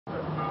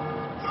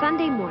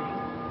Sunday morning.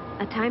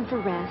 A time for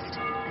rest,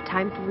 a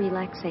time for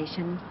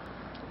relaxation,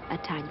 a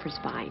time for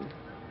spying.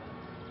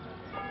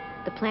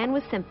 The plan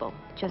was simple.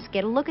 Just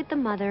get a look at the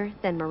mother,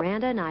 then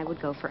Miranda and I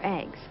would go for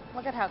eggs.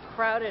 Look at how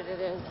crowded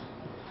it is.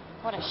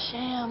 What a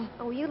sham.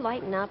 Oh, will you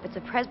lighten up? It's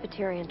a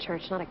Presbyterian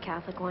church, not a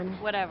Catholic one.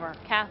 Whatever.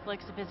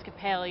 Catholics,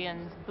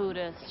 Episcopalians,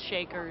 Buddhists,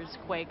 Shakers,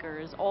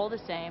 Quakers, all the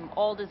same,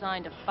 all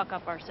designed to fuck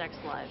up our sex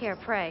lives. Here,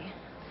 pray.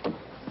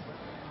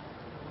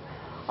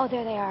 Oh,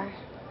 there they are.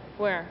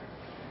 Where?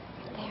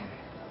 There.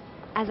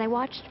 As I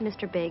watched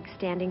Mr. Big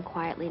standing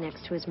quietly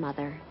next to his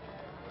mother,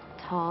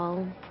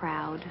 tall,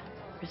 proud,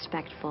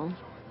 respectful,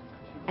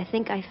 I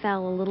think I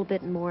fell a little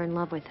bit more in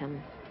love with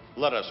him.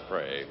 Let us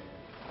pray.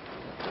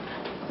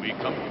 We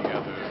come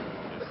together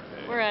this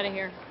day. We're out of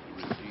here.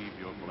 To receive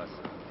your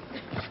blessing,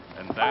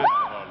 and that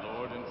of our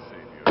Lord and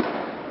Savior.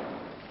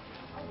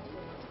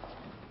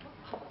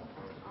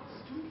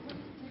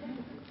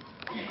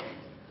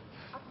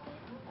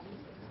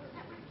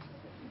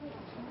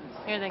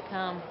 Here they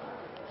come.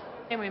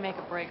 Can we make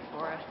a break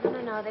for it?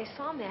 No, they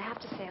saw me. I have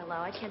to say hello.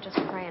 I can't just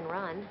pray and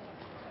run.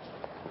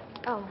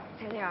 Oh,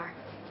 there they are.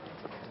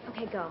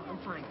 Okay, go. I'm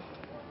fine.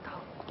 Go.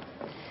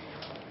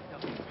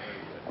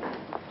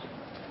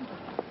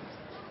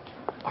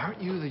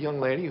 Aren't you the young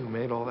lady who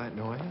made all that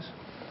noise?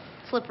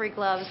 Slippery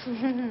gloves.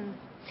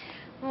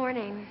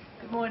 Morning.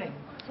 Good morning.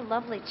 It's a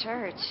lovely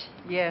church.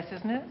 Yes,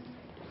 isn't it?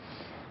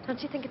 Don't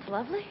you think it's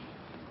lovely?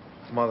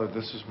 Mother,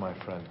 this is my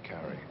friend,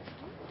 Carrie.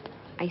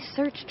 I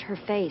searched her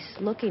face,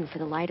 looking for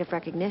the light of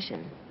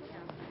recognition.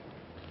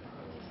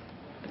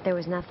 But there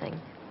was nothing.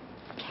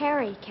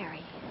 Carrie.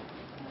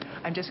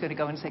 I'm just going to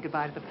go and say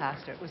goodbye to the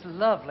pastor. It was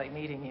lovely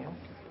meeting you.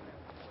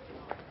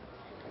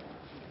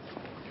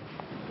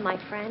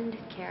 My friend,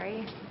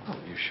 Carrie. Oh,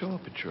 you show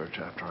up at church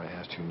after I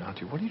asked you not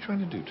to. What are you trying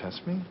to do,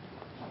 test me?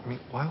 I mean,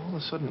 why all of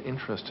a sudden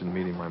interest in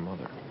meeting my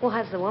mother? Well,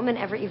 has the woman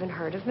ever even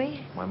heard of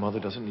me? My mother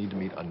doesn't need to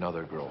meet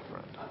another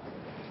girlfriend.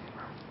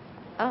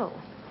 Oh.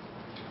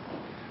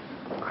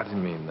 I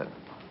didn't mean that.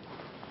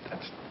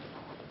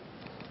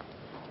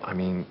 I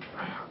mean,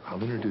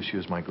 I'll introduce you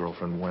as my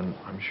girlfriend when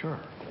I'm sure.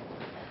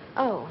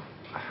 Oh.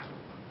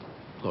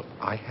 Look,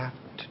 I have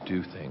to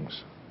do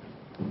things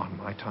on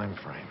my time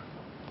frame.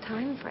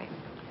 Time frame?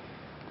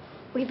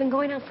 We've been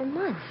going out for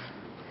months.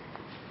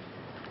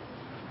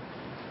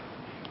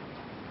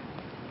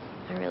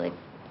 I really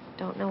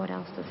don't know what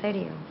else to say to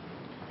you.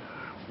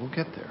 We'll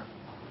get there.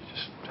 You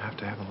just have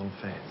to have a little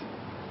faith.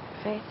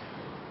 Faith?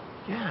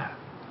 Yeah.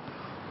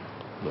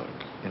 Look,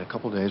 in a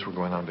couple days, we're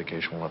going on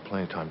vacation. We'll have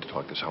plenty of time to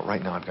talk this out.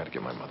 Right now, I've got to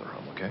get my mother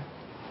home, okay?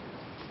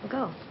 Well,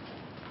 go.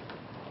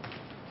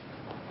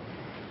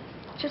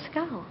 Just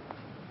go.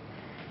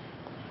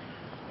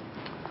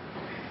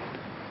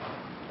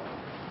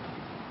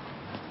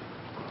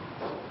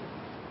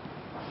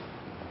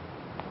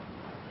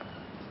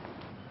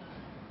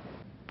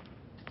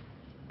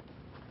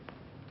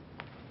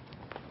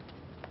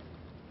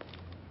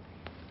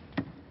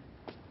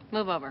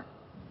 Move over.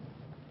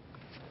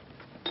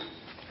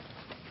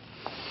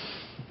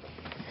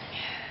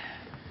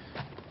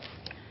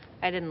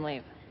 I didn't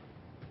leave.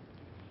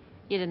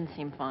 You didn't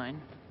seem fine.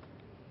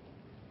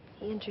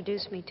 He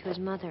introduced me to his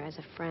mother as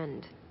a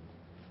friend.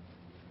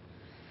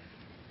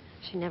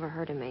 She never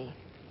heard of me.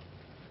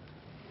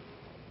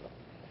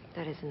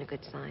 That isn't a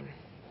good sign.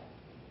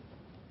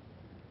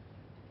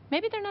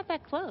 Maybe they're not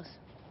that close.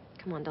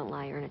 Come on, don't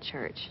lie. You're in a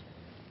church.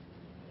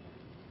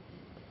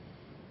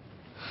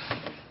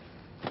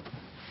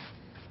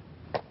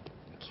 I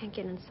can't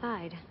get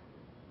inside.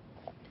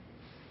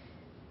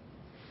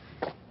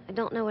 I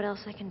don't know what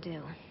else I can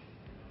do.